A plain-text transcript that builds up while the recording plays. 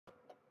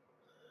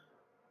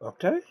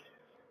Okay.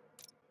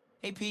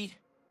 Hey, Pete.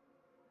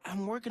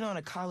 I'm working on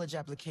a college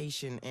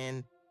application,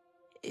 and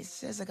it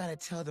says I gotta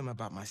tell them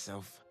about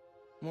myself.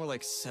 More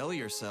like sell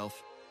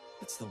yourself.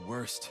 It's the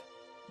worst.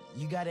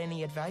 You got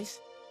any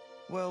advice?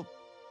 Well,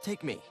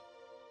 take me.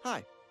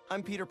 Hi,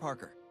 I'm Peter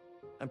Parker.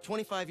 I'm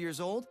 25 years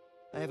old,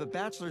 I have a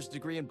bachelor's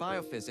degree in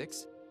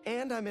biophysics,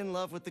 and I'm in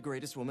love with the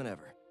greatest woman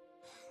ever.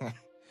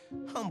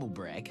 Humble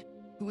brag.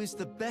 Who is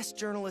the best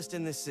journalist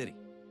in this city.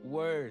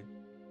 Word.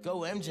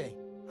 Go, MJ.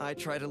 I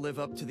try to live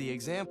up to the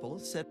example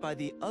set by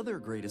the other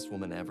greatest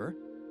woman ever,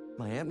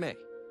 my Aunt May.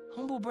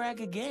 Humble brag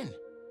again.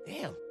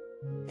 Damn.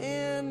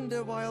 And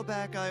a while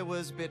back, I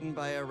was bitten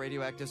by a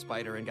radioactive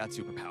spider and got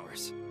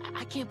superpowers.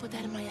 I can't put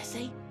that in my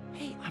essay.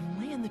 Hey, I'm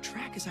laying the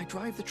track as I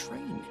drive the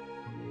train.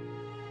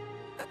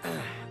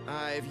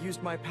 I've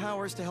used my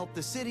powers to help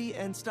the city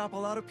and stop a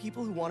lot of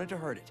people who wanted to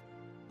hurt it.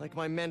 Like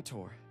my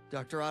mentor,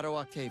 Dr. Otto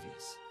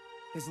Octavius.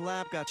 His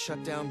lab got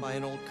shut down by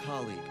an old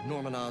colleague,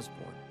 Norman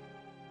Osborn.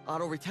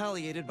 Otto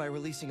retaliated by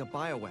releasing a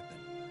bioweapon.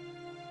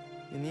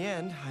 In the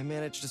end, I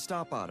managed to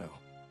stop Otto,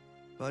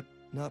 but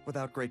not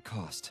without great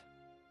cost.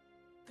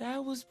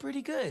 That was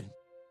pretty good.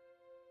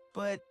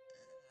 But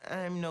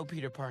I'm no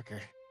Peter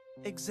Parker.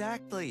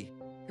 Exactly.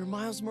 You're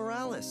Miles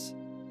Morales.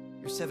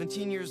 You're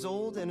 17 years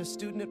old and a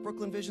student at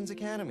Brooklyn Visions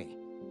Academy.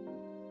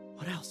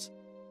 What else?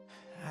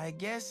 I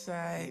guess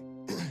I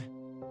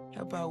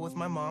help out with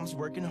my mom's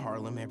work in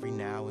Harlem every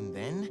now and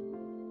then.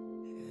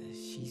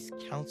 She's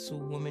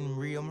Councilwoman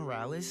Rio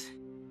Morales.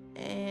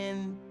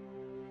 And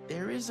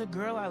there is a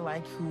girl I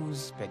like who's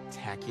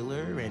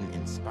spectacular and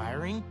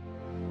inspiring,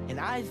 and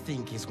I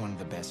think is one of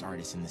the best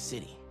artists in the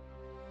city.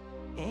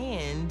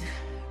 And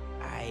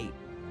I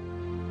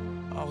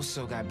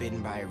also got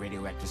bitten by a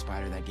radioactive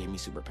spider that gave me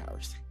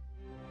superpowers.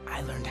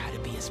 I learned how to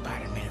be a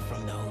Spider-Man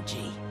from the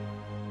OG.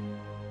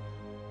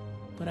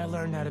 But I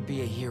learned how to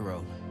be a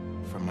hero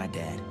from my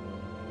dad.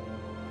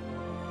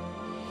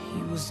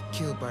 He was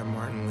killed by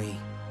Martin Lee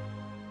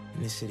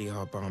in the City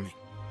Hall bombing.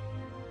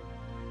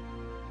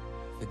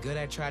 The good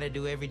I try to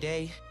do every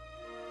day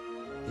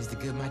is the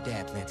good my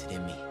dad planted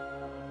in me.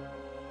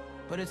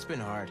 But it's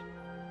been hard.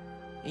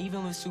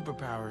 Even with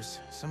superpowers,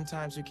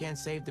 sometimes we can't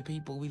save the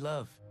people we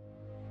love,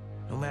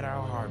 no matter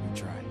how hard we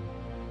try.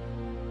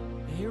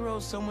 A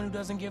hero's someone who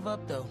doesn't give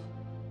up, though.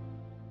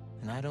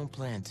 And I don't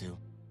plan to.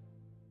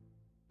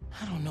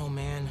 I don't know,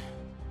 man.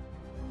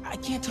 I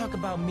can't talk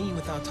about me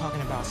without talking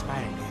about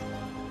Spider-Man.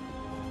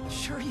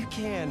 Sure you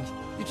can.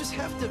 You just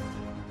have to...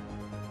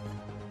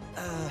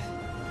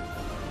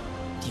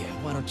 Yeah,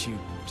 why don't you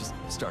just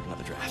start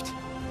another draft?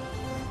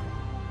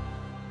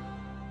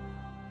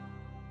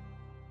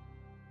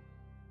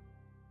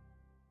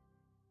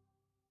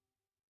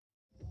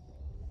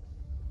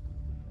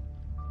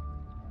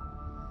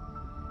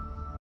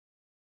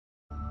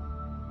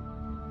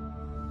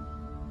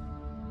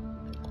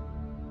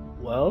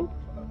 Well,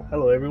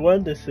 hello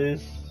everyone. This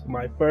is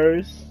my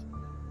first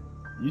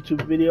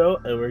YouTube video,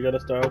 and we're gonna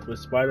start off with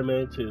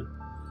Spider-Man 2.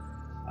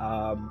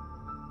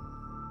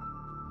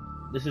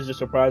 This is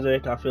just a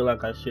project I feel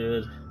like I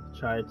should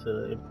try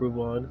to improve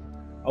on.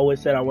 I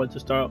always said I wanted to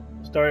start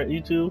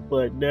YouTube,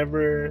 but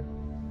never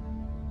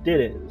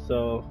did it.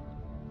 So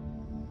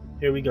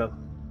here we go.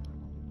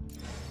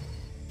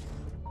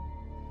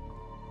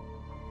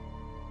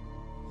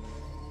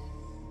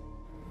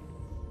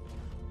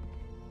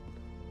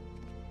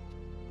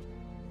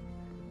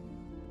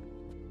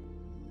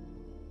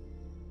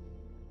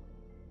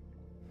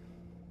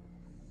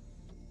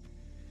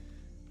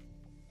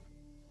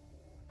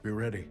 We're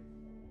ready.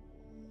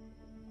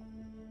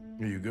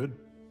 Are you good?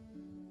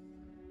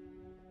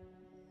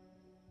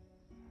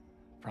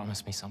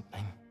 Promise me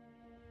something.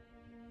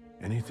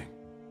 Anything.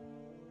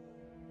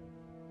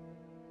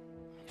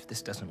 If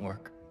this doesn't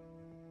work,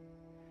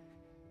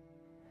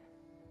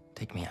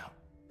 take me out.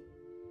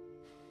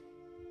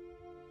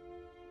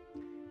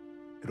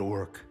 It'll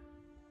work.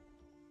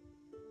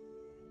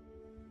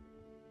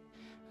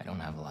 I don't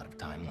have a lot of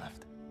time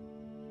left.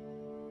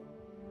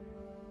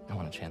 I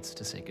want a chance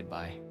to say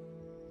goodbye.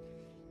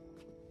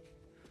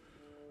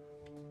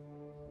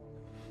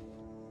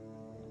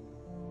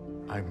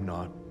 I'm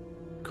not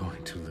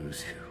going to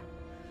lose you.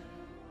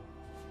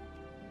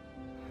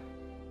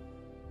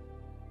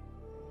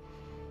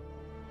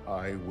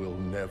 I will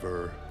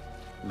never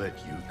let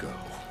you go.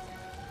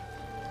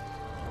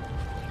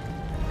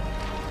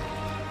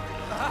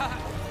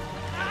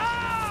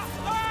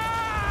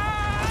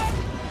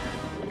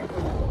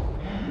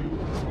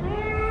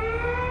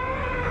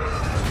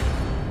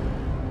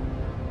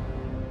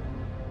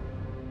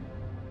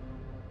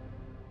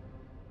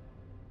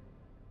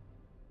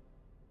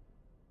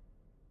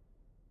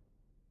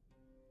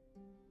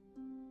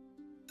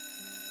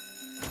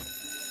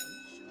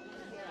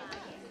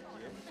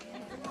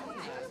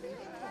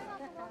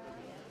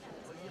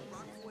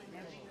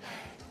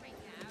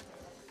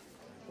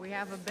 We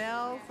have a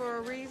bell for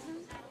a reason.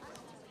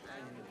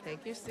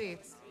 Take your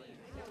seats.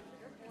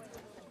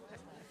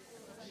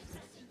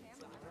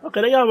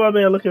 Okay, they got my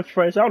man looking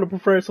fresh. I would have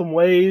preferred some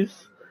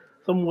waves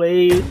and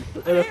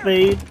a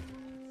fade.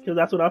 because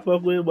that's what I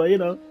fuck with. But you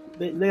know,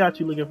 they got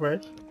you looking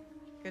fresh.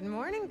 Good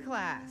morning,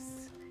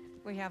 class.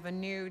 We have a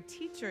new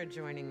teacher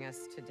joining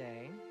us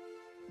today.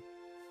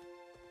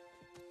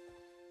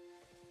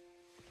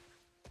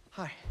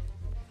 Hi.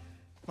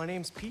 My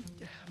name's Pete.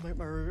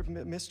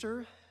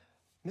 Mr.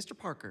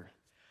 Parker.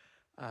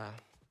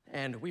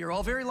 And we are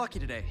all very lucky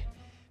today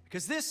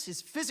because this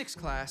is physics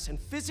class and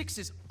physics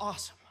is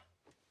awesome.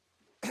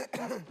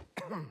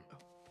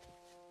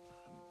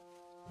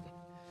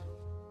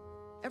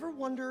 Ever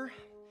wonder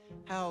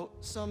how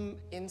some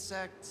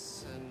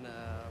insects and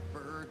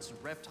birds,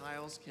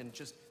 reptiles can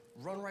just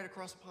run right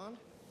across a pond?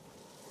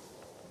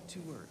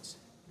 2 words.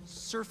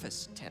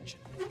 Surface tension.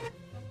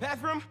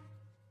 Bathroom?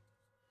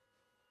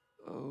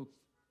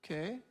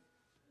 Okay.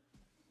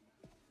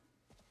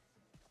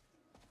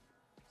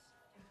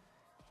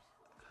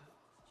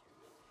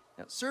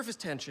 Now, surface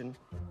tension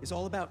is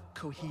all about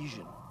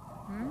cohesion.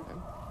 Okay?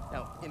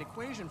 Now, in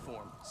equation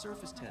form,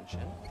 surface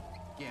tension,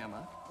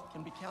 gamma,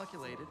 can be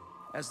calculated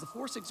as the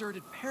force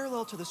exerted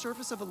parallel to the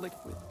surface of a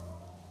liquid.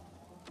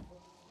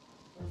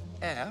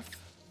 F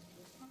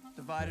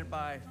divided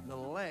by the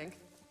length,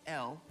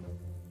 L,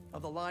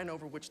 of the line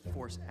over which the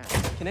force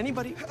acts. Can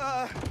anybody...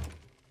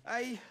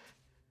 I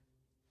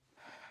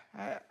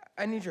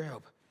need your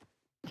help.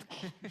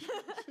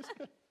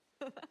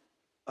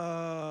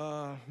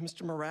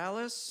 Mr.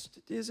 Morales,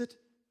 is it?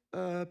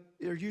 Are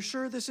you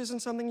sure this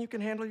isn't something you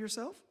can handle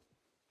yourself?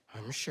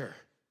 I'm sure.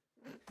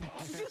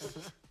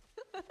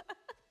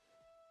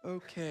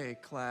 Okay,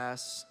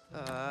 class.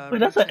 Wait,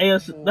 that's an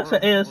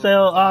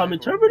ASL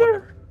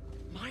interpreter.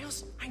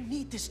 Miles, I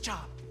need this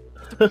job.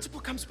 If the principal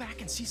comes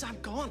back and sees I'm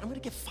gone, I'm gonna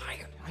get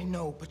fired. I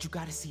know, but you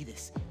gotta see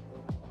this.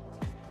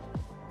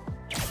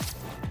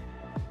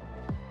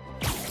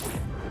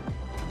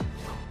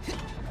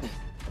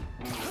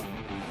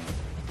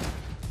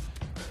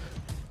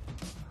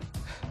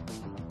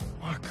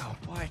 Marco,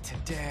 why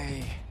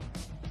today?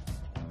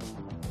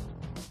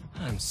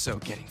 I'm so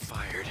getting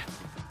fired.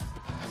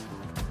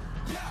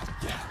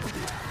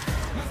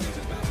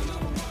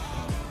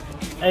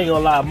 I ain't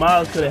gonna lie,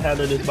 Miles could have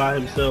handled this by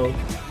himself.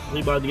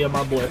 We about to get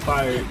my boy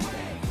fired.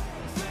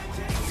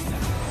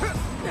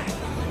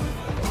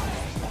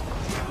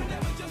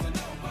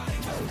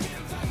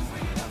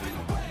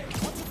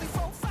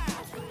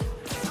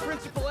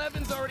 Principal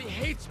Evans already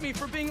hates me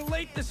for being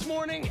late this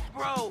morning.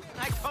 Bro,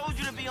 I told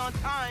you to be on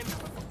time.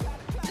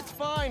 It's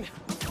fine.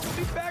 We'll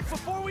be back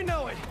before we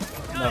know it.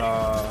 Good.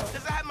 Nah.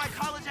 Because I had my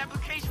college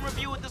application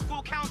review with the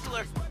school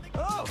counselor.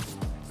 Oh,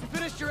 you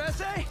finished your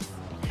essay?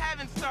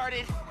 Haven't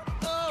started.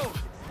 Oh,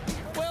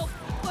 well,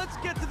 let's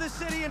get to the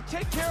city and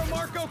take care of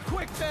Marco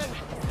quick then.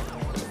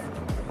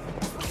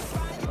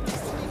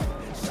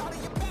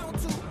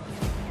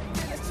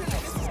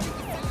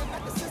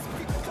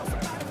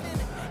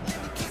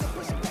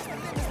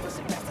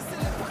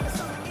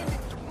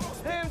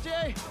 Hey,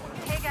 MJ.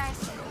 Hey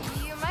guys,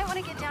 you might want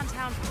to get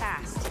downtown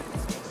fast.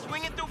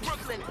 Swinging through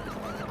Brooklyn.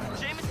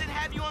 Jameson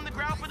have you on the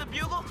ground for the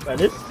bugle? Man,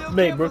 this Still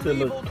made can't Brooklyn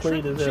believe look old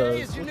clean Triple as hell.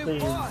 J is your This new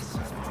thing boss.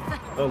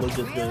 don't look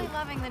just Really good.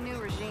 loving the new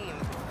regime.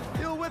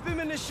 You'll whip him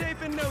into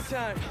shape in no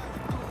time.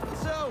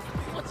 So,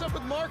 what's up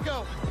with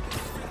Marco?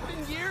 It's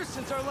been years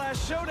since our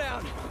last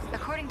showdown.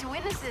 According to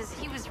witnesses,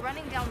 he was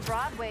running down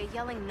Broadway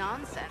yelling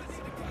nonsense.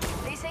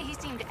 They say he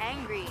seemed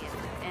angry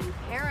and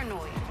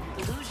paranoid,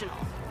 delusional.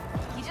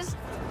 He just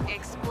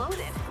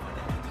exploded.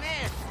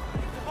 Man,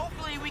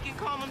 hopefully we can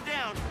calm him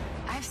down.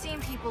 I've seen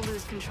people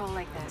lose control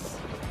like this.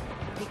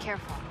 Be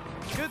careful.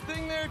 Good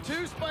thing there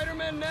too,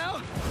 Spider-Man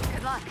now.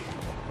 Good luck.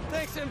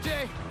 Thanks,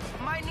 MJ.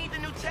 Might need the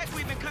new tech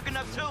we've been cooking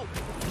up too.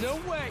 No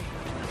way.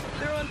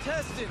 They're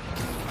untested.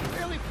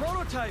 Barely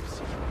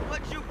prototypes.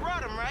 But you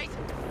brought him, right?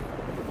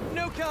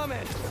 No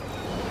comment.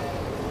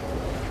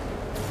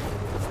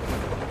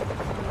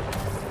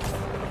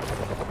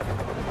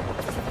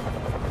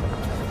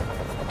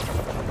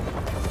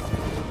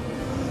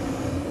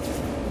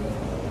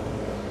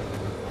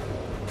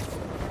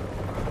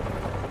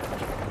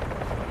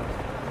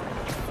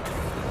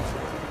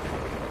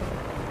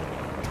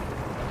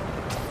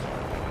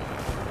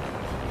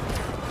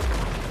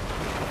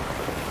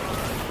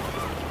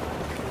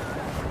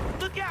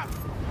 Look out!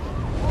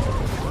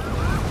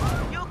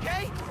 You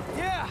okay?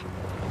 Yeah,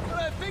 but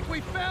I think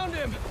we found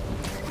him.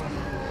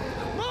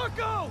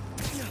 Marco!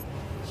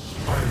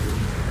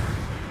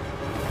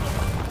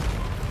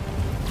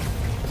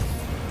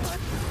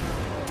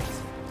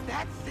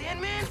 That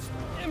Sandman?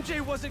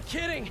 MJ wasn't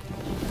kidding.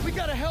 We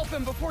gotta help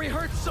him before he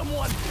hurts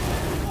someone.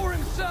 Or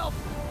himself.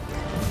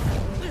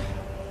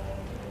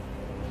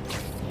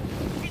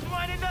 He's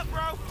winding up,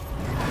 bro.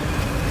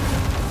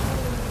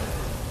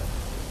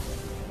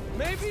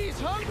 Maybe he's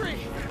hungry.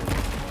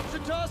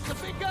 Should toss the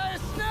big guy a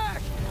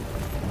snack.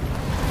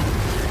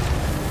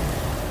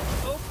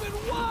 Open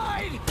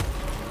wide!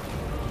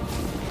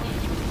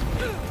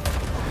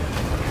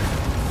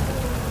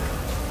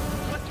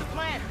 What's the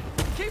plan?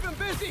 Keep him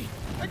busy.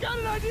 I got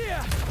an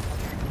idea.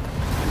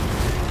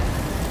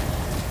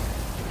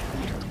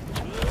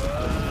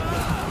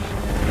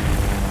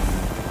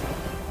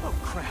 Oh,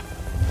 crap.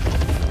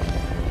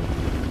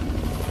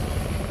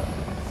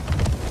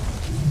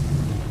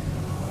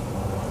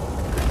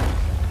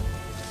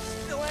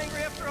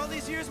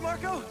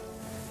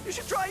 You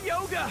should try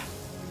yoga!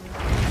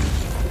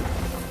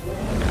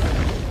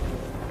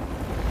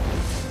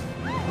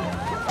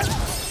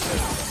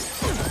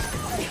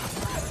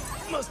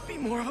 Must be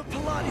more of a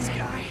Pilates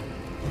guy.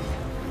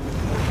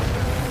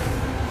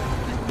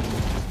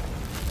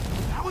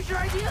 That was your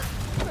idea?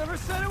 Never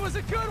said it was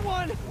a good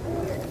one! It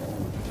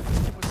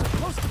was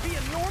supposed to be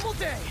a normal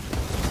day.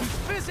 Teach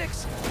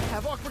physics,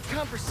 have awkward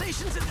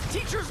conversations in the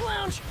teacher's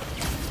lounge.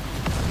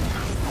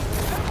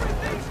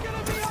 Everything's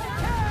gonna be okay!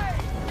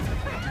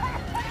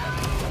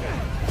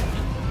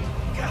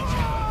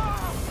 Gotcha!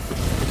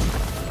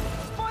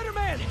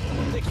 Spider-Man!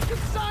 Think you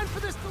could sign for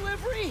this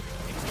delivery?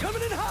 It's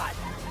coming in hot!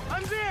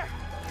 I'm there!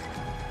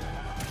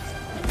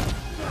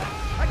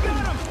 I got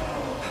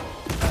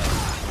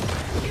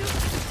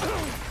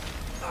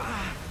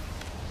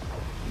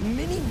him!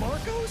 Mini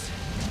Marcos?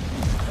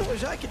 I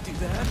wish I could do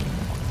that.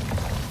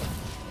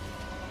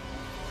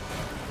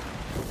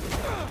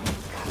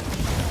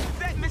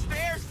 Set Mr.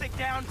 Airstick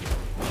down,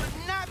 but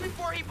not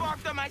before he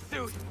barked on my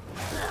suit.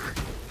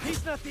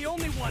 He's not the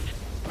only one.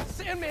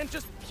 Sandman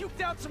just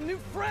puked out some new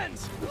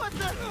friends. What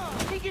the?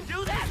 He can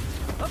do that?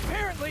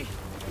 Apparently.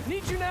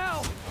 Need you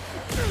now.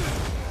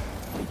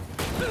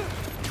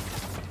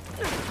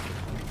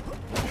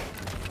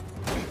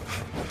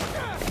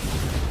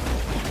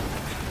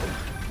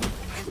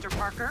 Mr.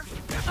 Parker?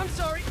 I'm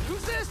sorry,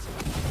 who's this?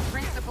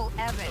 Principal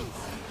Evans.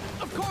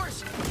 Of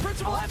course,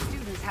 Principal All Evans.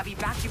 students have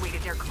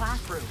evacuated their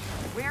classroom.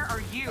 Where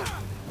are you?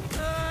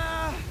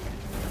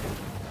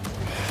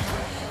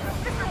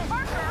 Mr.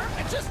 Parker!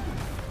 I just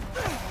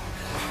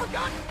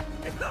forgot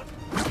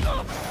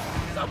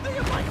something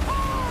in my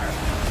car.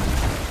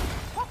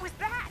 What was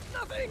that?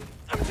 Nothing.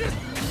 I'm just.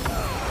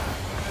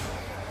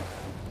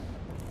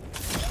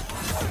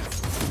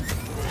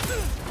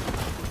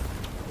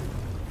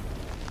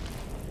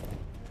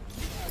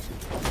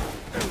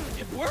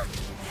 It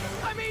worked.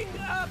 I mean,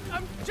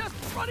 I'm just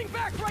running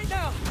back right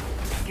now.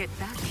 Get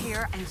back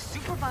here and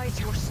supervise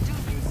your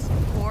students,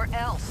 or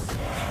else.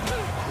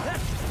 That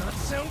does not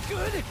sound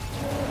good.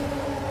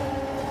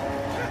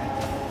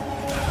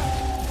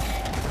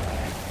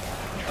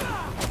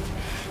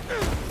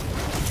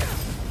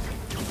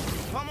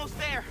 Almost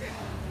there.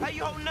 How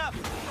you holding up?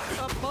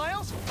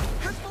 Miles?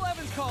 Principal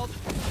Evans called.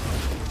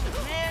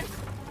 Man,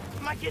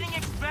 am I getting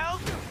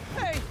expelled?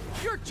 Hey,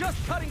 you're just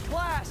cutting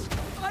class.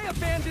 I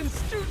abandoned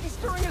students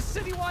during a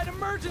citywide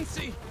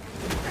emergency.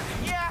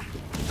 Yeah,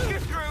 you're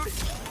screwed.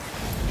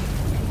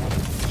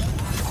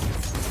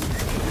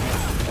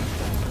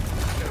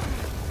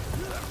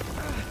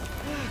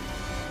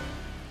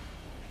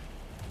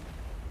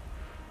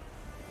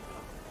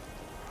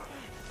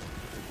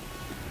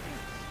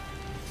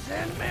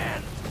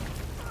 Sandman!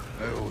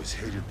 I always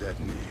hated that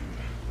name.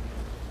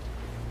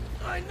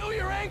 I know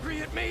you're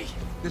angry at me.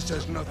 This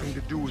has nothing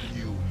to do with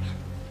you.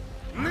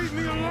 Leave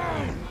me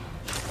alone!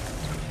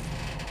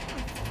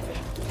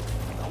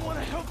 I want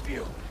to help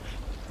you.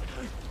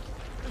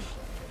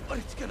 But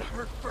it's gonna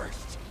hurt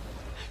first.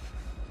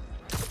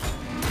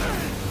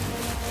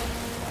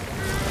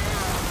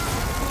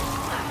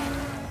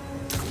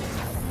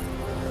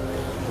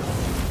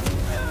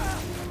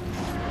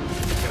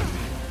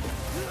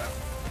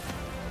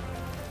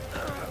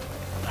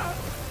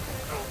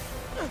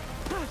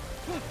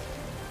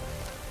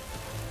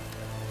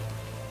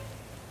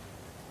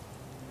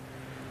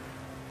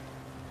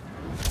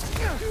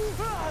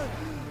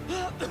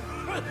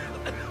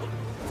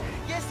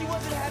 Guess he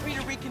wasn't happy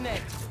to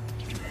reconnect.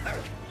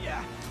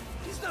 Yeah,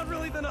 he's not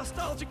really the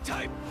nostalgic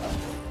type.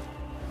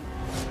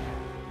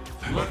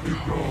 Let me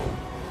go,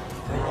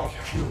 or I'll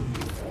kill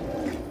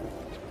you.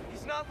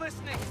 He's not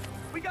listening.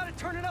 We gotta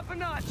turn it up a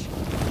notch.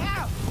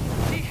 Ow!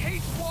 He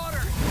hates water.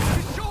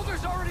 His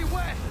shoulder's already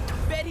wet.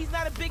 Bet he's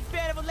not a big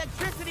fan of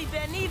electricity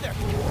then either.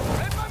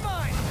 Read my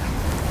mind.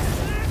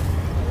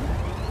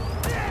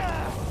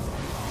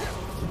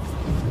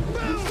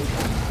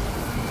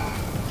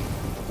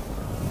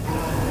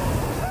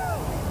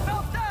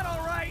 Felt that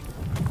all right.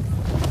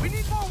 We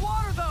need more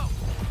water though.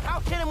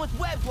 I'll hit him with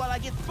webs while I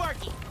get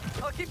Sparky.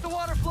 I'll keep the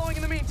water flowing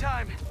in the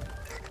meantime.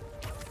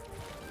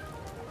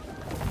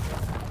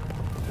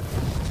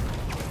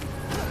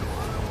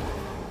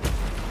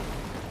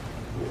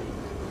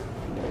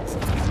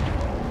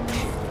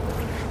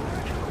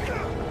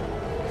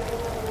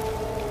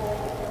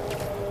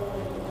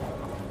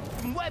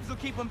 Some webs will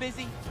keep him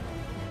busy.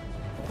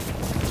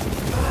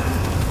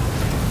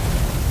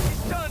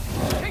 It's done.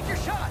 Take your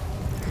shot.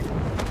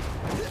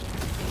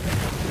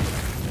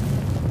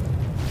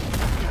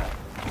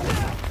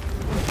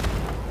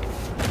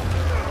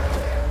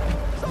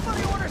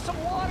 Somebody order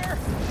some water.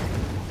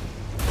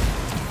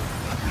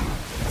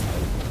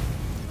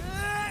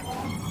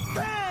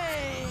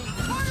 Bang!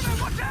 Spider-Man,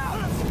 watch out!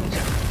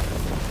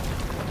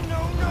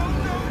 No, no,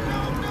 no, no,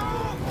 no!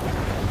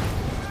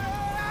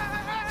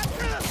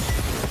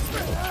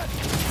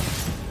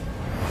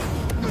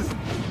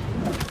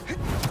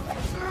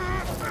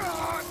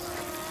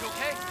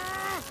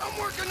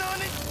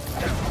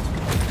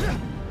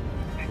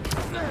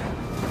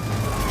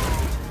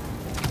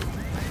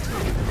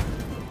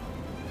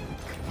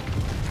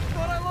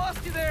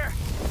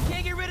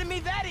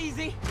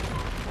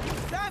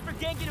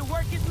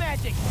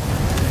 magic.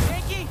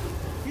 Yankee,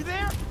 you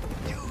there?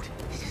 Dude,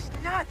 this is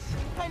nuts.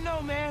 I know,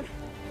 man.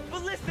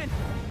 But listen,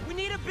 we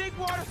need a big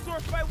water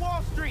source by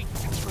Wall Street.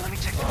 Let me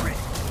check the grid.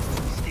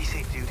 Stay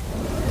safe, dude.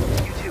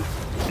 You too,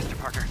 Mr.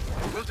 Parker.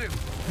 Will do.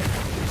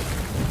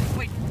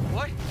 Wait,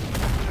 what?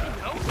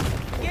 No?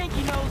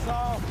 Yankee knows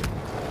all.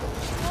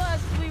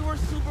 Plus, we were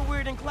super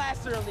weird in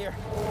class earlier.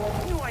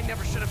 Knew I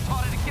never should have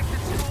taught at a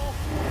gifted school.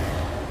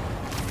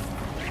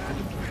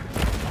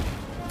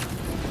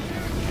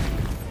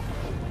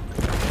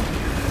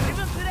 Give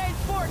him today's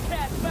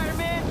forecast,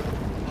 Spider-Man.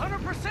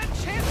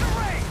 100% chance of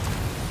rain.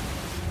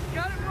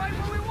 Got it right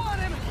where we want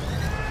him.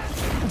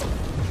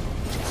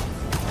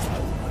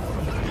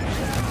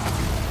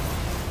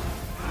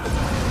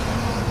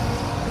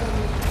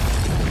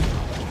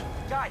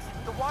 Guys,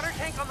 the water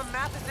tank on the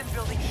Matheson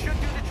building should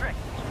do the trick.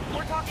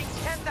 We're talking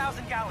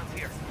 10,000 gallons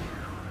here.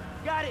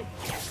 Got it.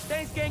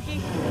 Thanks,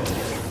 Genki.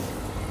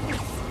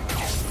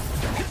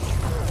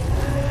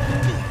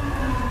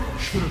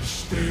 Should have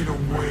stayed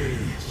away,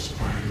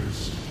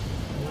 spiders.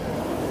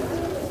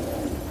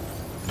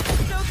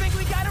 Still think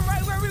we got him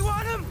right where we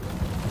want him?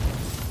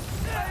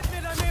 I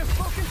admit I may have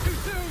spoken too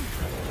soon.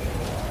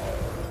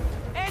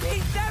 And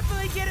he's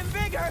definitely getting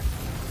bigger.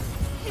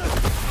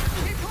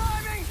 Keep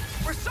climbing!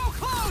 We're so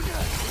close!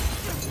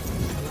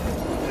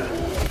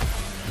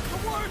 The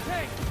water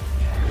tank!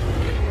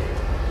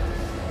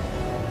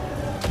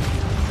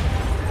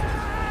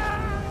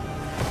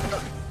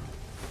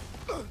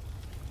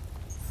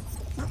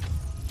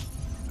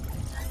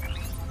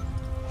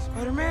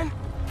 Spider-Man?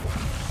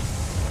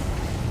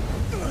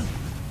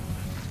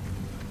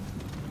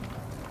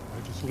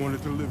 I just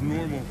wanted to live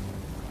normal,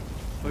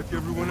 like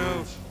everyone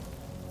else.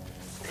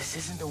 This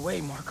isn't the way,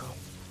 Marco.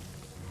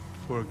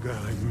 For a guy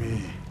like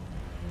me,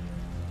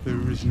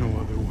 there is no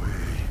other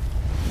way.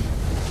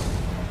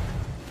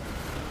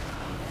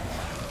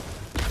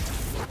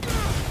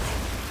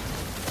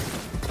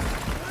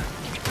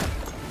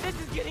 This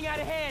is getting out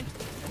of hand.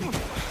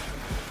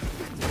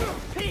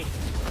 Pete,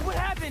 what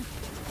happened?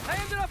 I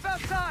ended up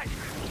outside.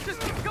 Just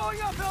keep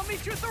going up and I'll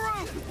meet you at the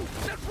roof.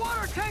 That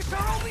water tank's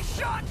our only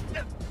shot.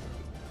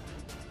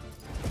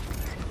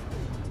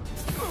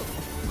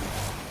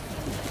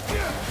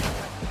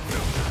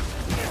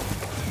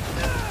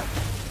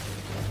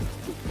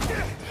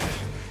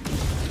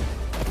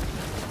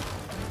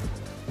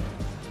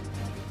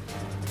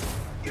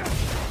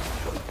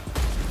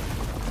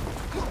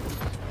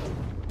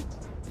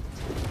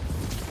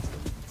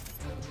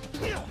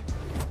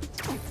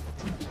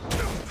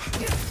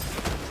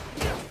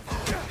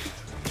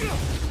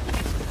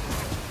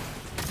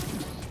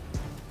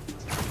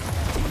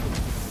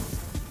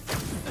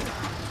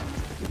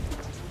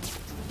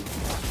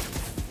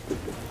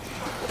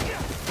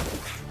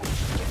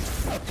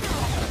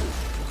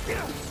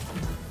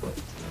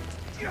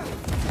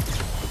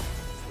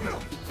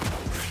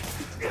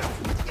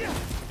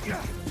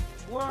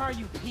 Where are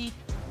you, Pete?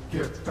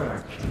 Get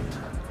back here.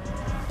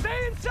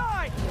 Stay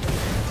inside!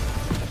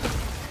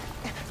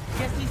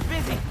 Guess he's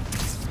busy.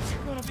 It's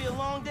gonna be a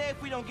long day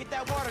if we don't get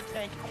that water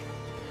tank.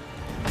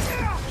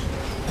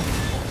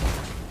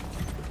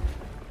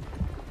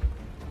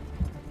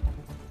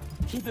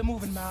 Keep it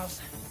moving,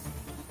 Miles.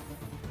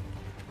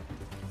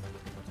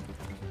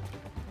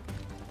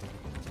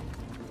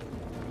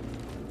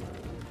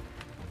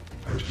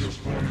 I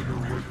just wanted a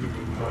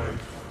regular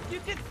life. You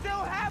can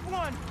still have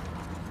one!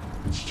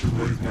 It's too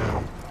late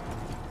now.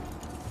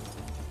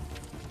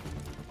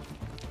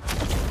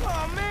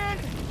 Oh, man!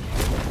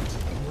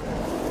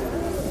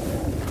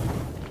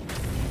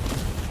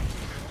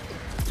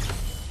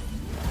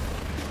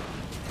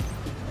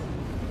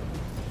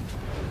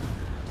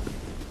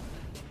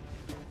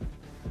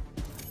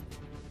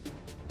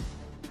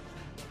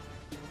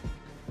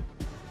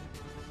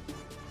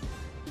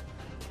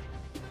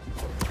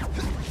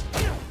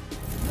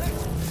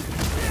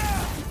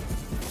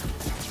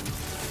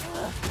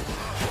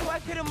 Why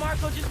couldn't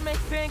Marco just make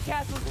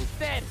sandcastles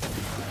instead?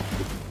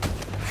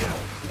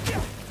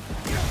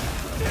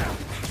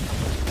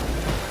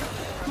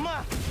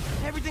 Ma,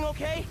 everything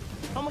okay?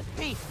 I'm with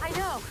Pete. I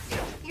know.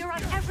 You're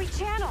on every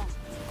channel.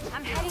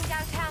 I'm heading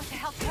downtown to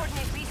help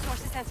coordinate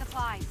resources and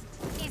supplies.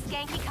 Is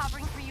Genki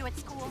covering for you at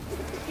school?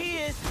 He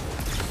is.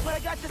 But I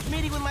got this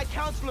meeting with my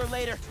counselor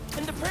later,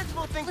 and the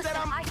principal thinks Listen,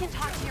 that I'm... I can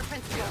talk to your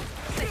principal,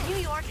 but New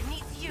York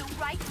needs you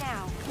right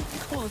now.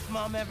 Coolest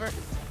mom ever.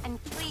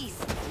 And please,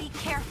 be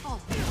careful.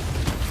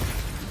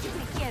 Te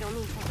quiero,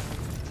 mijo.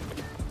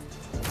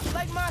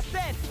 Like Ma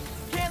said,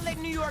 can't let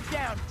New York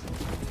down.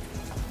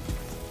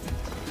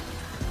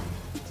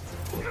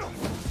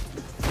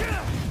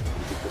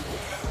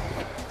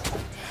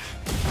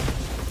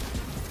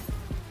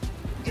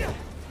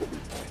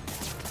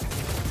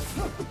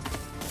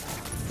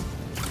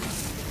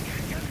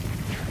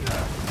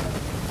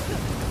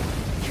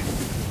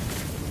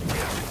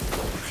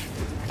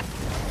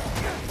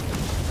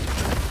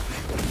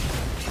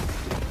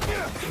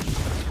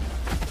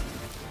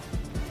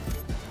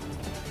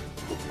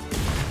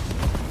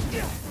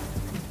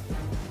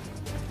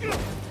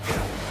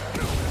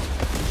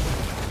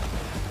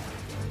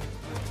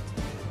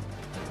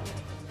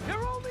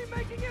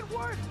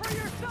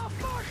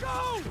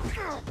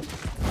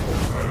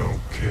 I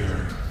don't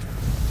care.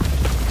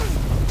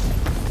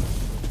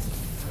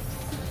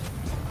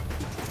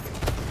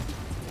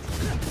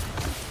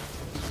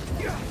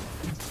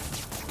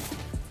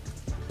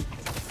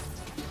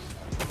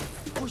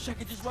 Wish I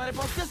could just write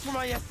about this for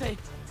my essay.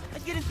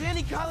 I'd get into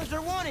any college I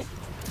wanted.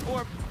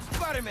 Or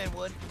Spider-Man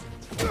would.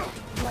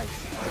 Right.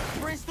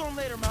 Brainstorm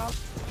later, Miles.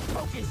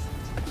 Focus.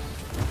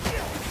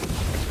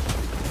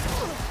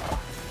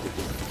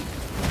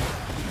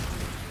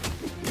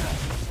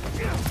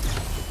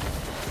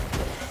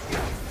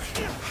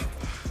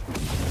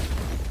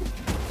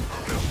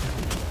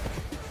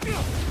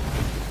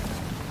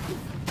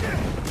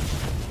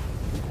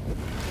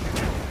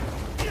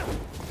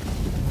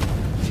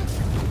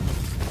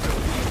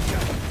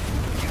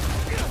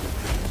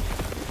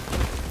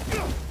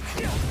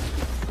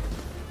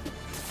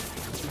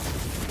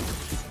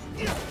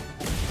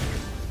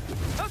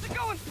 How's it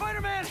going,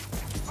 Spider-Man?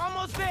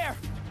 Almost there.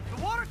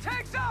 The water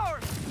tank's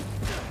ours!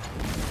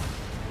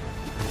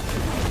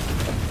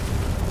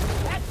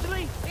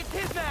 Actually, it's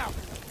his now.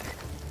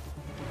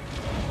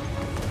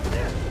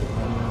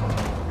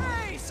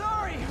 Hey,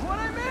 sorry,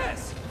 what'd I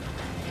miss?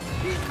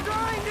 He's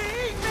trying to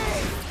eat me!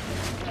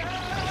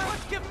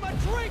 Let's give him a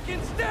drink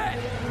instead!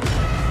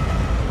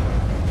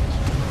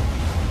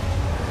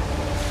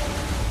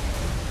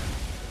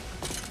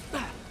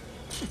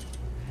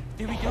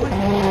 Did we do it?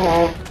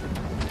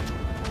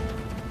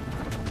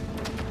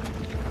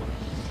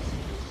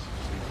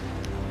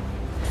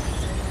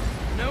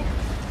 Nope.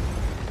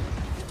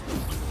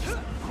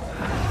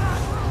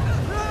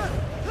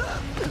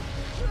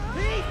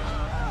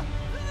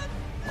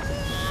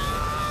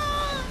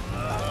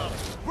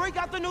 Break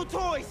out the new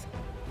toys.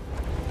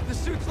 The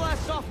suit's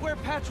last software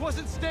patch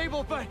wasn't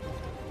stable, but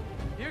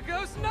here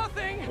goes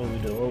nothing! What we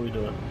doing? What we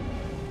doing?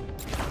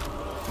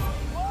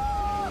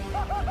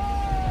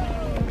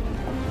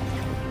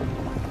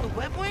 The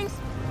web wings?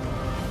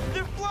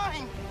 They're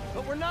flying.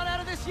 But we're not out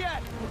of this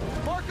yet.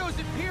 Marco's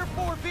at Pier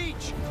 4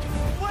 Beach.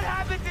 What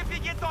happens if he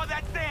gets all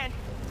that sand?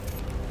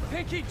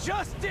 Think he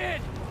just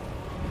did!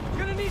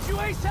 Gonna need you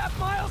ASAP,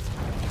 Miles!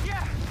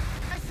 Yeah,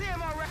 I see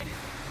him all right.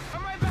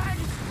 I'm right behind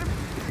you.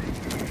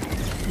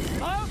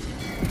 Miles?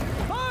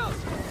 Miles!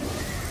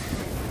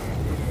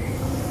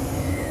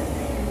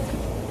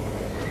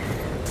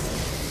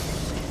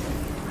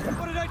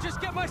 What did I just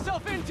get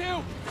myself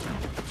into?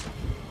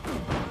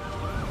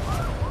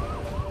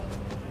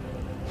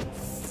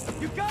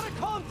 You gotta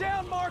calm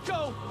down,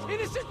 Marco!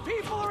 Innocent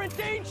people are in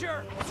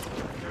danger!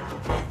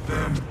 About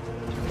them,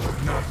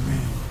 but not me.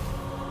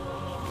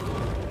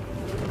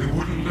 They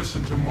wouldn't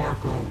listen to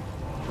Marco,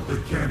 but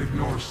they can't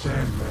ignore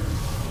Sandman.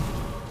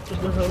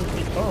 What the hell is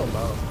he talking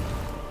about?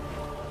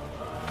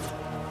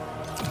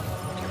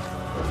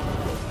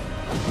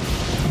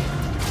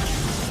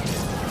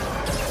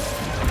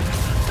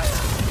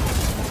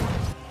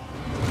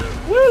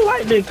 Where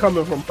lightning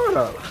coming from? Hold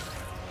up.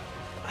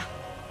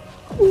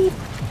 Ooh.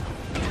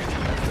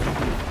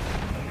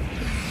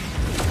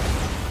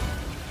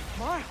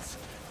 Miles!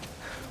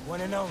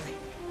 One and only.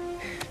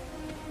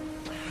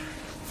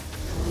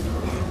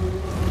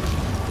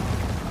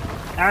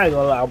 I ain't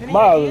gonna lie,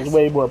 Miles is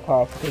way more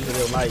powerful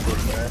than lightning,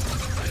 man.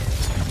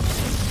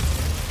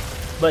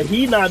 But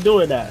he not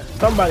doing that.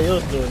 Somebody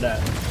else doing that.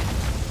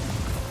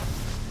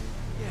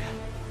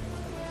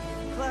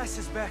 Yeah. Class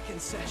is back in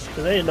session.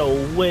 Cause there ain't no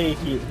way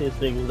his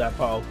thing is that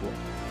powerful.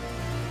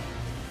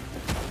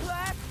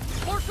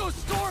 Marco's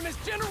storm is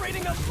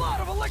generating a lot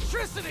of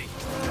electricity!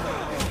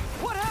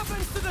 What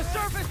happens to the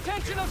surface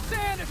tension of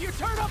sand if you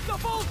turn up the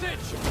voltage?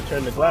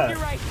 Turn the glass. You're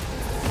right.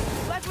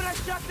 Like when I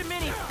shot the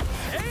mini.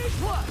 A+!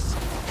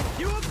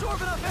 You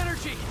absorb enough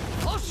energy,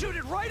 I'll shoot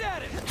it right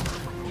at it!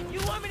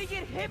 You want me to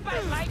get hit by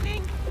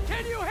lightning?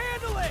 Can you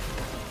handle it?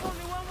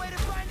 Only one way to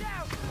find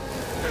out.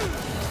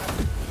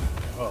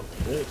 Oh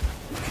shit.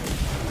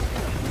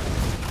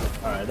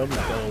 Alright, don't be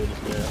going with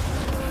this man.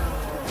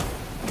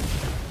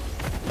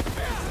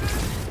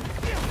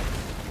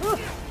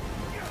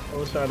 I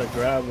was trying to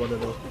grab one of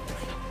those.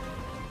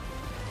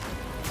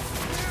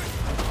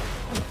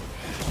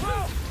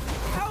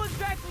 How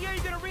exactly are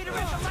you gonna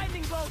redirect the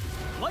lightning bolt?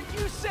 Like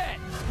you said,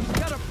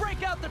 gotta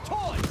break out the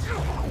toys!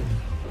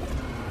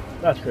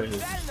 That's crazy.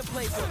 That in the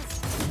playbook.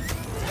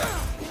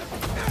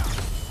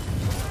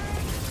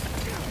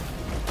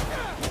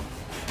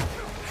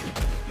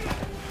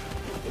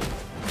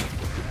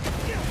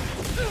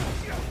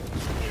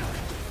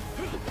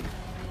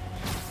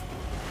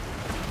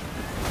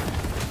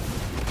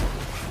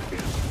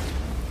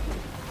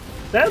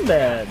 That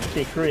man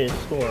can create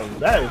storms.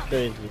 That is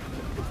crazy.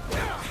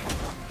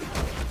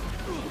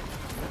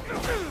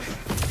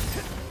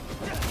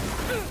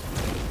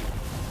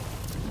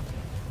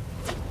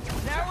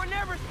 Now or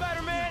never,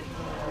 Spider-Man.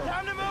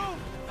 Time to move.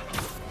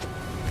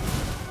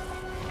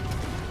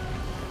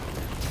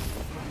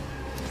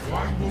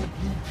 Why won't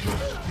you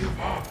just give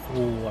up?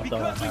 Ooh, I Because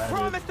thought we I had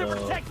promised it, to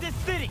protect this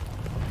city.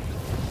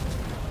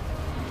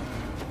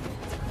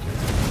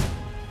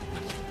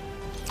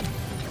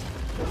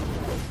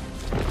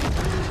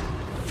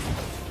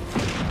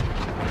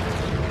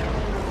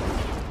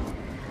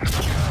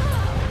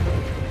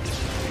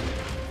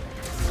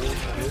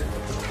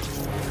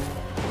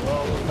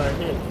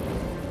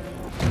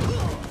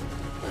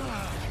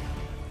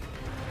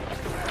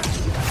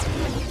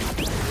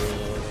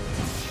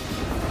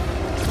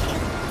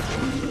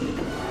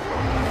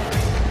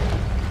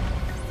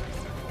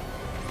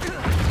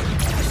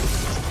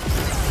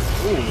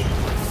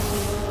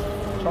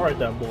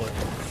 that boy.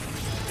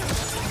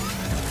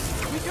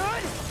 We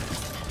good?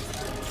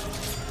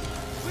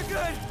 We're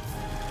good.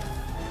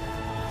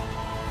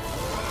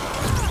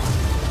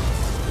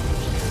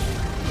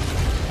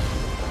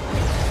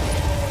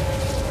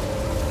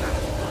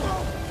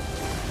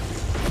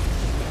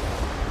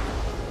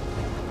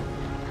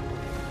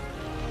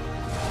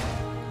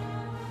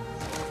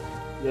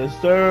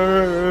 Yes,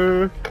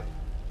 sir.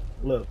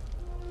 Look.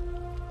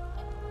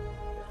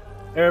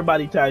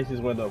 Everybody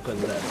taxes went up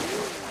because of that.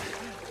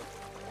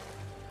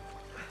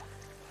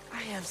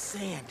 I have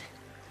sand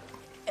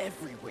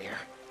everywhere.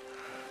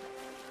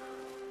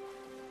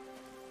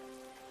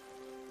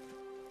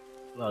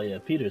 Oh yeah,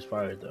 Peter's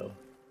fired though.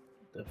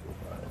 Definitely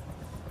fired.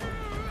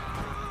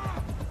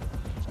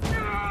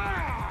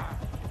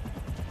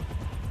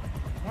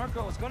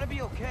 Marco, it's gonna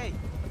be okay.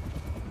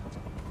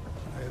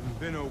 I haven't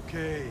been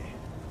okay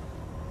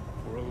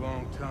for a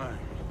long time.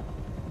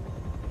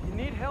 If you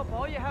need help,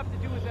 all you have to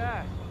do is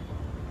ask.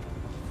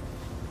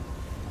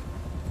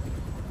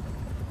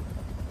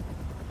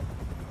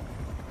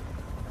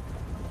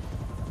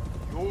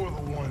 You're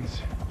the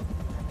ones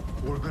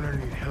who are gonna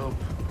need help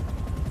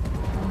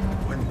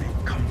when they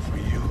come for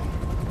you.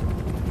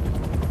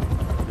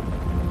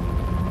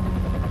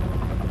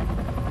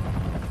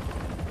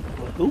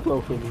 Well, who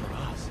go for me?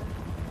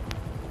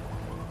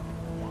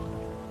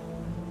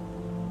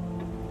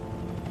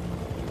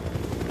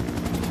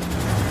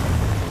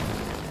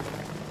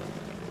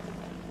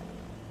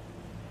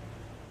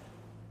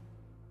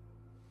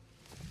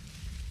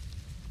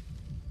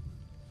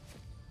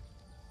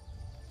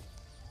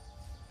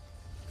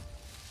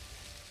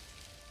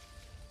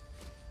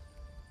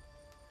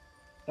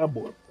 That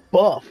boy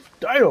buff.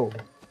 Damn.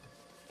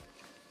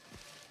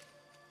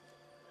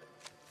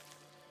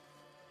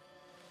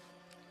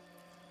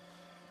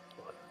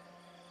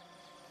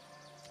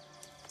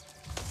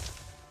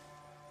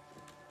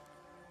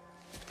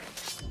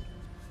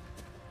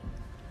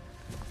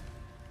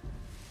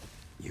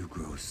 You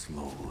grow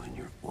slow in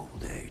your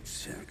old age,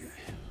 Sergei.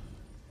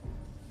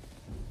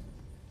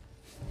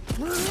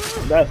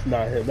 That's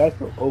not him. That's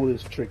the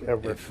oldest trick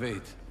ever. A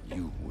fate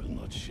you will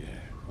not share.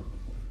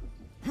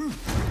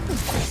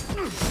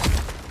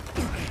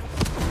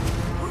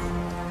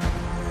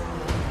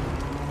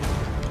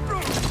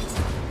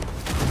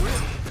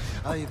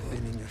 I've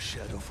been in your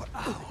shadow for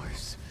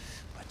hours,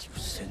 but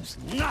you sense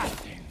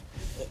nothing.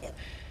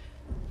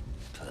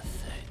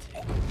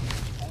 Pathetic.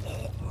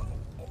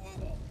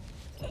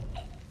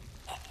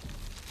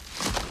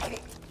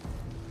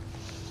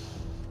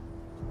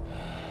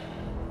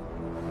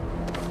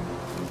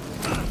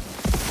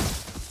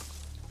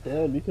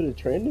 Damn, you could have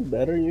trained him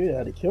better. You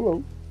had to kill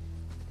him.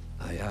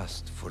 I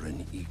asked for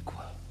an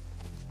equal.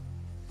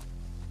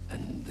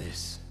 And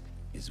this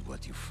is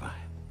what you find.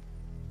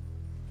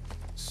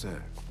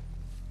 Sir,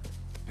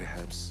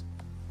 perhaps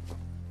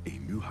a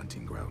new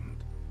hunting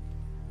ground.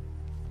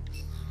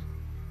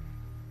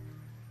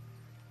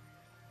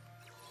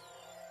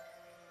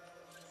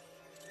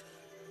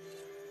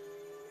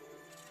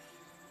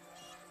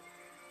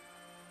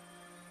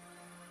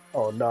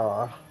 Oh,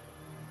 nah.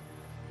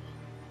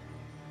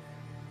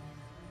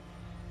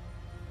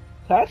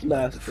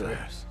 Taskmaster.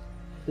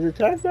 Is it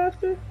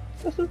Taskmaster?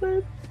 That's his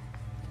name?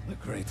 The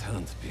great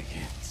hunt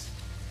begins.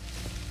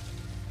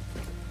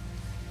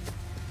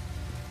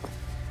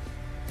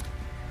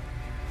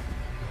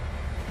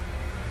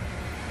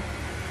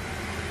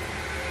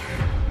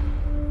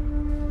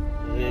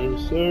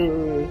 Yes,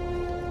 sir.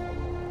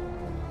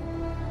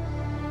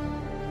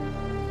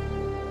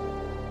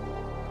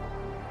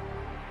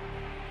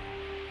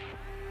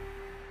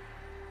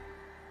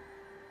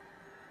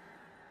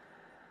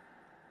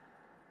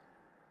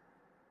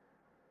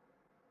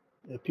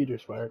 Yeah,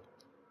 Peter's fired.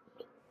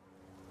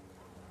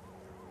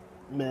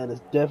 Man,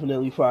 it's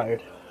definitely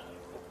fired.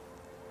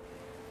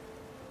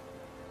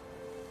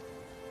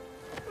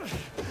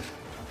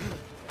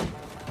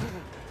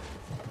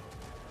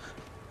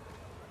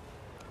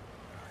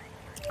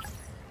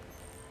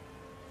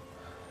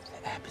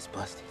 The app is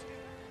busted.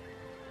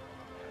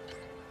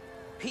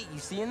 Pete, you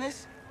seeing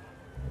this?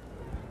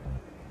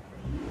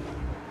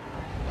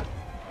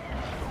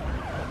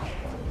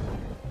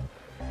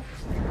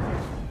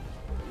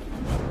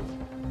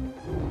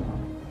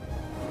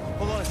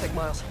 Hold on a sec,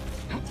 Miles.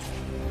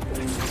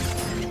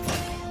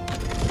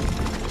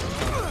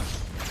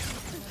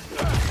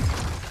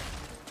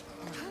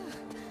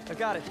 I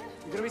got it.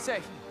 You're gonna be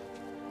safe.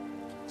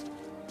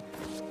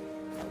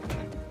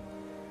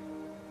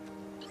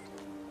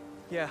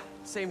 Yeah,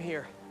 same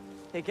here.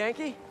 Hey,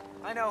 Ganke?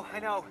 I know.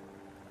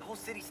 The whole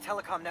city's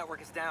telecom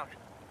network is down.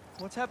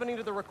 What's happening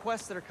to the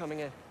requests that are coming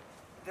in?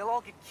 They'll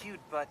all get queued,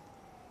 but...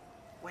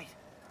 Wait.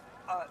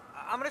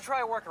 I'm gonna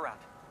try a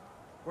workaround.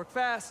 Work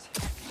fast.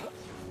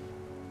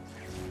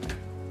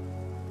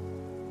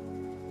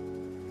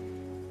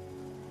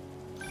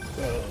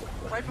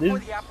 Right before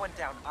the app went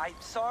down, I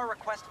saw a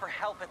request for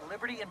help at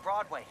Liberty and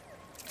Broadway.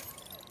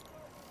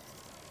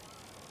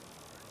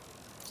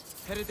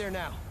 Headed there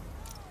now.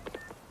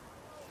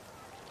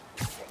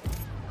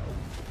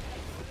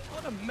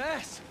 What a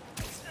mess!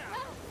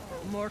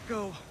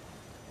 Marco,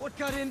 what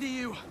got into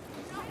you?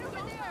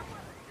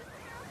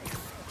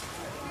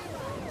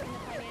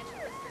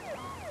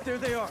 There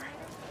they are.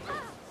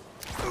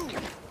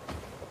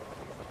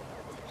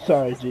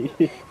 Sorry, G.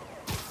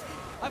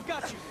 I've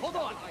got you. Hold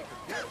on.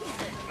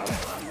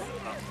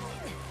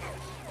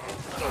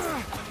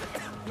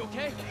 You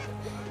okay?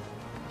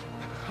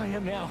 I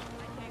am now.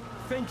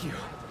 Thank you.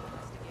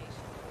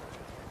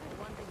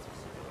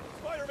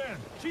 Spider-Man,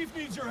 Chief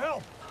needs your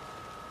help.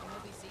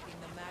 We'll be seeking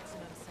the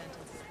maximum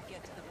sentence as we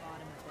get to the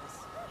bottom of this.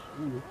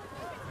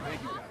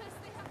 Thank you, guys.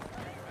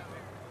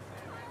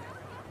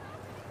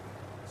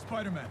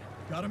 Spider-Man,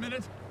 got a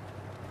minute?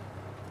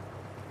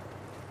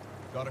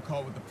 Got a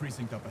call with the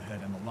precinct up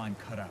ahead and the line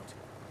cut out.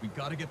 We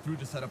gotta get through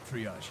to set up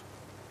triage.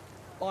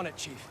 On it,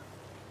 Chief.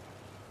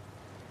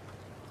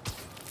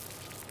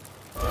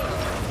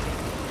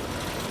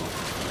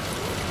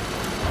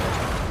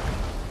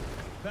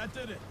 That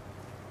did it.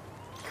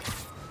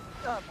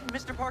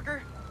 Mr.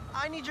 Parker,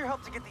 I need your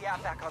help to get the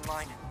app back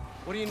online.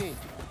 What do you need?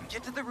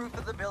 Get to the roof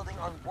of the building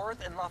on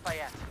Worth and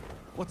Lafayette.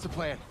 What's the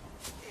plan?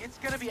 It's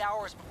gonna be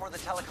hours before the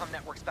telecom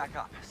network's back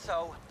up,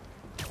 so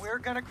we're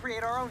gonna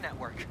create our own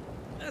network.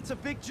 That's a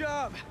big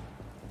job.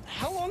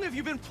 How long have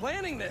you been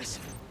planning this?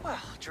 Well,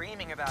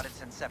 dreaming about it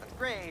since 7th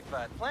grade,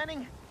 but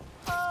planning?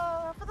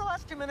 For the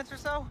last 2 minutes or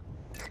so.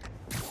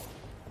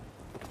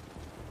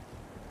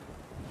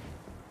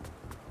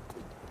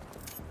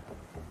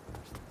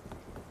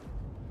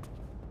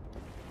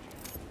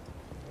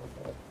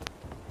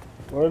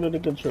 What are the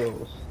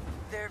controls?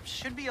 There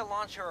should be a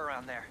launcher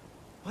around there.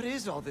 What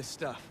is all this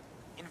stuff?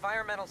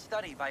 Environmental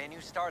study by a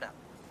new startup.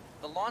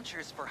 The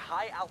launcher's for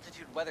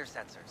high-altitude weather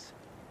sensors.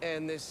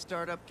 And this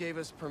startup gave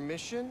us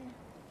permission?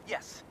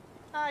 Yes.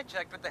 I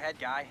checked with the head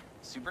guy.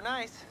 Super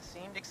nice.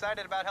 Seemed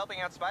excited about helping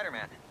out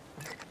Spider-Man.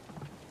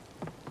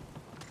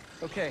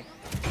 Okay,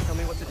 tell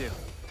me what to do.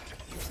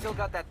 You've still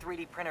got that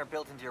 3D printer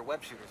built into your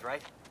web shooters,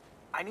 right?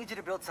 I need you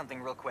to build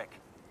something real quick.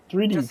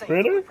 3D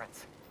printer?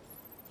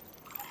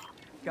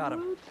 Got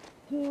him.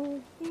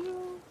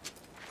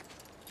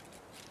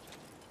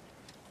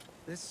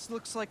 This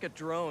looks like a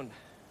drone.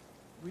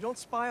 We don't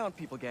spy on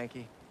people,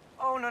 Ganke.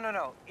 Oh,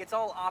 no. It's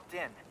all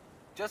opt-in.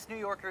 Just New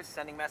Yorkers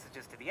sending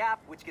messages to the app,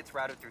 which gets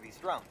routed through these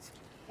drones,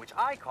 which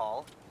I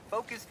call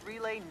Focused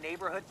Relay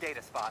Neighborhood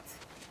Data Spots.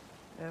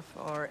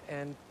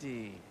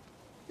 FRND.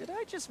 Did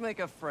I just make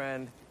a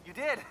friend? You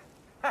did!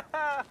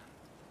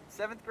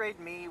 7th grade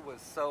me was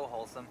so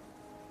wholesome.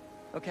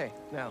 Okay,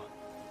 now,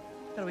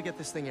 how do we get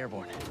this thing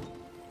airborne?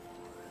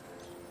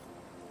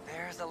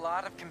 There's a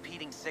lot of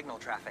competing signal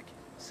traffic,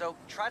 so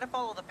try to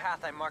follow the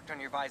path I marked on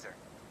your visor.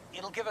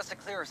 It'll give us a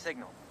clearer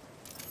signal.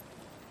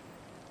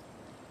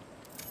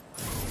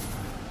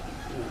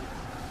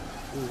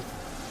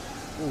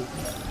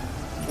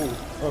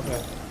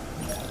 Okay.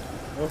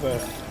 Okay.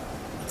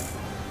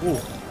 There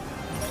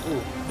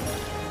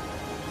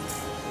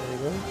you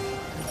go.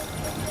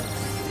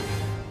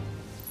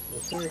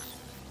 Yes, sir.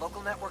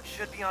 Local network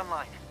should be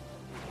online.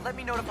 Let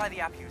me notify the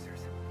app users.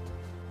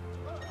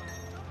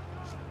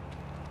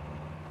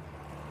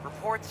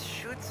 Reports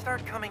should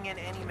start coming in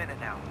any minute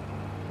now.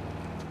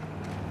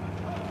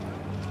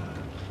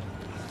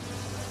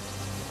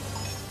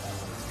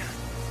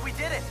 We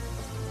did it!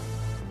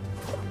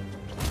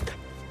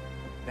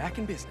 Back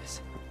in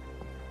business.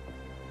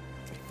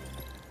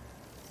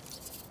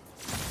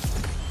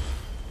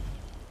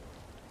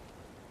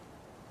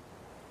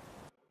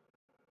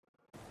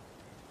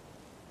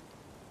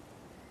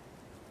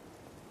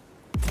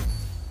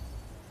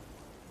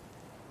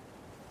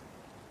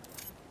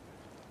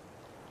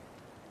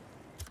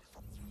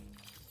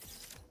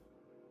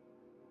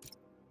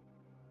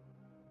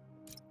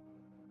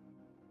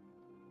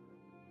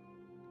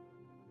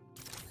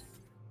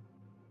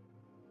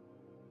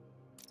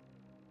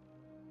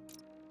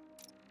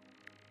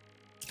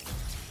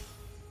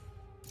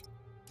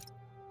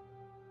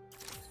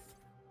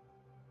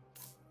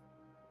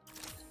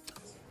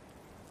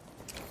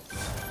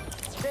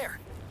 There!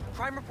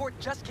 Crime report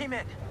just came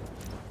in.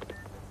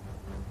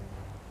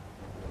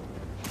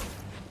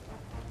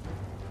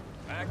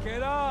 Back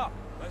it up!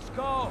 Let's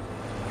go!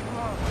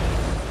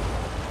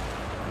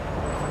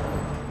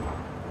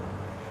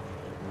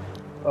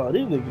 Oh,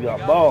 these niggas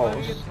got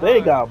balls.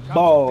 They got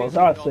balls,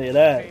 I'd say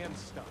that.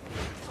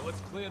 So let's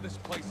clear this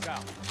place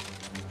out.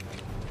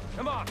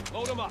 Come on,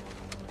 load him up.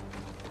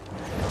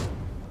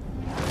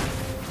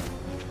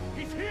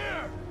 He's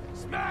here!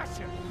 Smash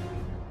him!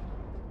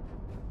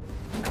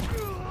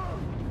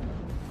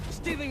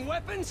 Stealing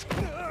weapons?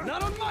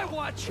 Not on my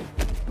watch!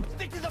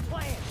 Stick to the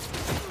plan!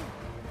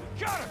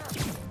 Got him!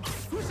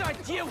 Whose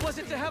idea was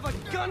it to have a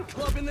gun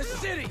club in the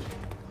city?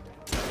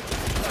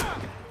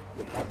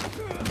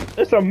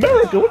 It's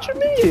America, what you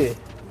mean?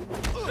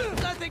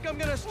 I think I'm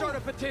gonna start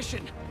a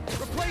petition.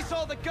 Replace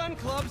all the gun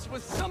clubs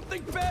with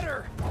something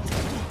better.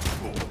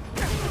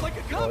 Like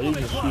a Oh, you compliment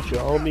just club. shoot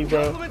your homie,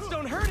 bro. Compliments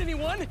don't hurt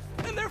anyone,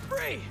 and they're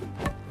free.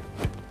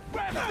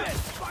 Grab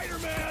this,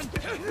 Spider-Man!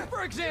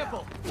 For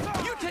example,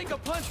 you take a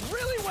punch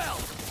really well.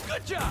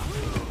 Good job.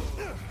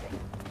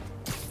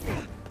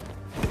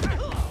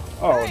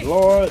 Oh, hey,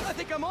 Lord. I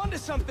think I'm onto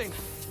something.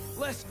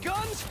 Less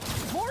guns,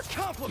 more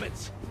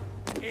compliments.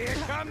 Here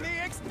come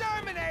the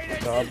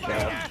exterminators. No, I'm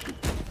trapped.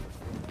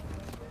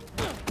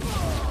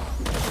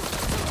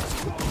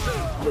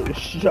 Look,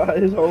 shot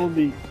his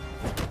homie.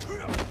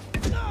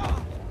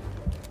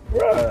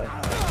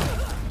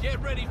 Bruh.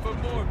 Get ready for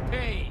more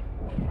pain.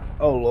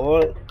 Oh,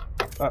 Lord.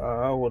 I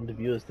don't want the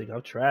viewers think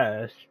I'm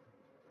trash.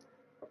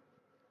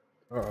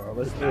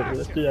 Let's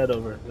do that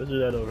over. Let's do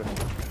that over.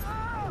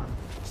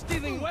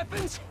 Stealing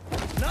weapons?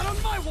 Not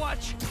on my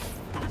watch.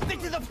 Stick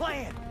to the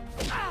plan.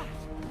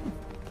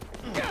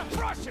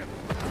 Crush him.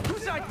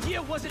 Whose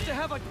idea was it to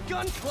have a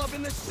gun club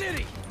in the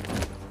city?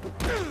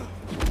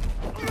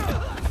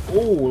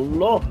 Oh,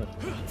 Lord.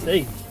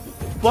 Hey,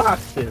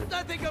 boxing.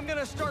 I think I'm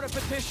gonna start a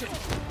petition.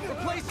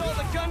 Replace all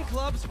the gun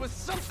clubs with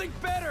something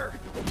better.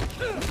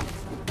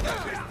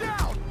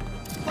 Down!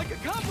 Like a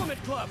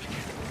compliment club.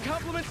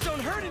 Compliments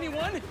don't hurt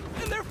anyone,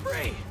 and they're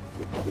free.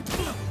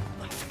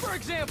 For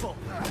example,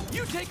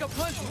 you take a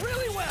punch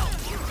really well.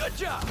 Good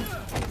job.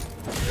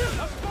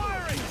 I'm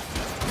firing.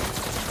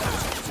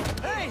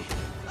 Hey,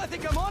 I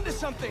think I'm onto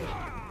something.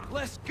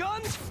 Less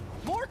guns,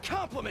 more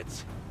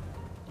compliments.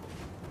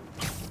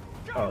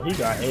 Oh, he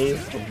got aim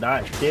from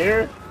not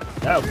there.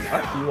 I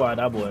see why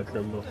that boy a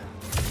criminal.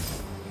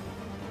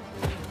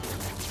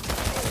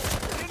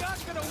 You're not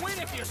gonna win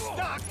if you're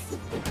stuck.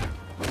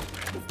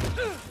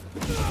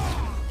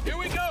 Here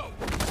we go.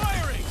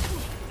 Firing.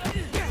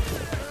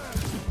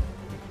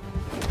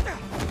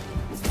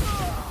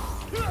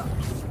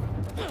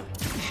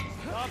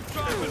 Stop,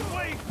 drop, and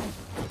wait.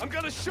 I'm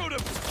gonna shoot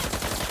him.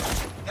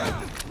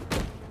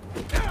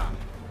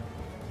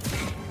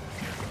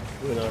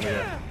 Good on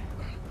that.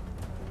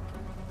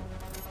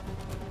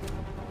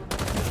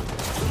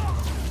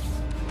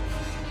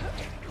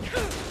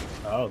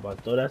 I was about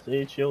to throw that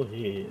at your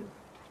head.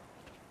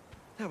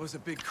 That was a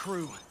big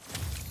crew,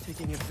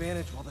 taking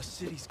advantage while the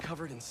city's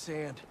covered in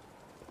sand.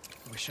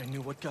 Wish I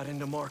knew what got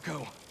into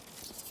Marco.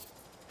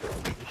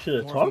 You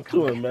should have talked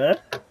to him, man.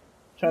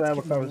 Try to have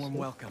a Give him warm conversation.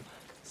 welcome,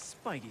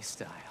 Spidey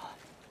style.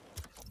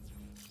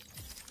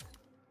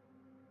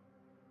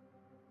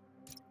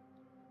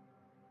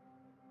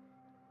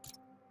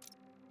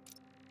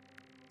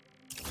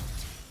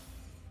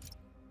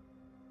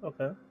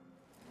 Okay.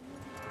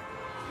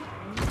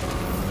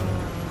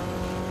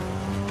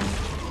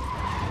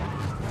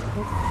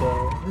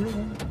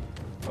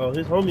 Oh,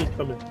 his homies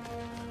coming.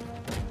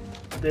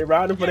 They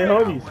riding for their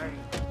homies.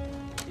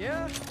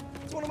 Yeah,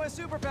 it's one of my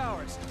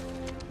superpowers.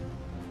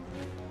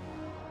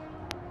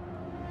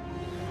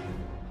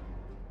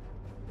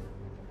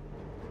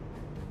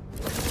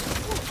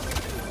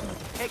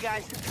 Hey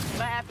guys,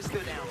 my app is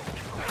still down.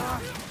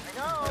 I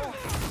know.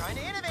 Trying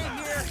to innovate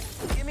here.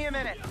 Give me a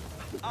minute.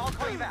 I'll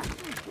call you back.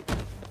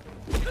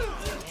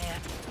 Man,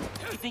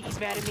 you think he's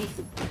mad at me?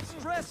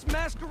 Stress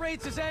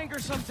masquerades as anger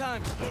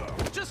sometimes.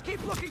 Just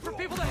keep looking for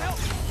people to help.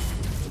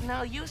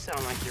 No, you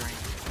sound like you're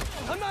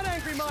angry. I'm not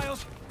angry,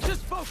 Miles.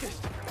 Just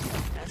focused.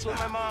 That's what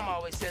my mom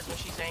always says when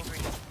she's angry.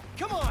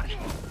 Come on.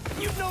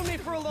 You've known me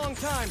for a long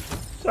time.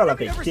 Sound like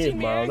Have you a ever kid, seen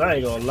me Miles. I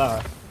ain't gonna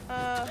lie.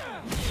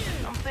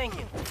 I'm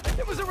thinking.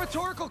 It was a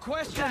rhetorical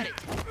question. Got it.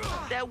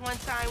 That one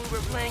time we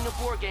were playing a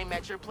board game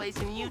at your place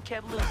and you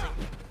kept losing.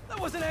 I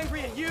wasn't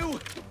angry at you.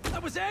 I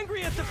was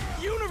angry at the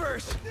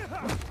universe.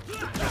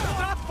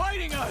 Stop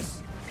fighting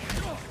us.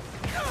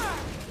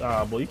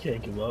 Ah, boy, you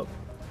can't give up.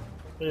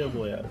 Where your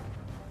boy at?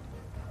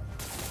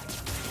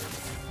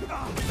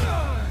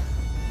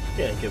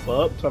 Can't give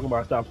up. Talking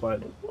about stop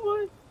fighting.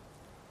 What?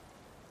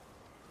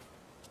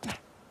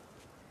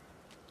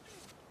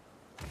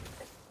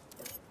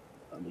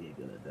 Let me get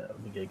good at that.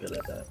 Let me get good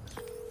at that.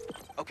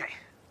 Okay,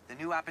 the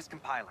new app is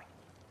compiling.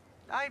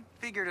 I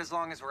figured as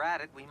long as we're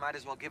at it, we might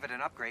as well give it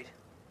an upgrade.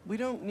 We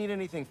don't need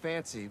anything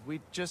fancy. We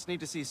just need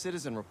to see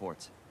citizen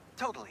reports.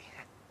 Totally.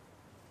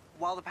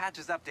 While the patch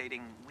is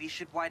updating, we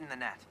should widen the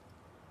net.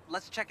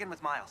 Let's check in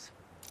with Miles.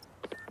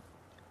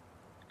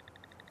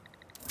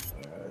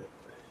 Alright.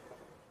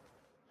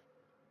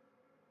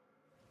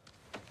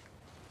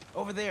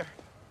 Over there.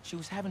 She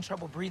was having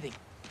trouble breathing.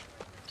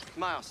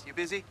 Miles, you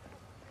busy?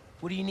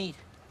 What do you need?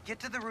 Get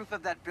to the roof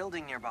of that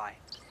building nearby.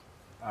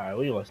 Alright,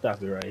 we gonna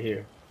stop it right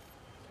here.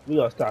 We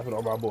gonna stop it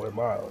on my boy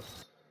Miles.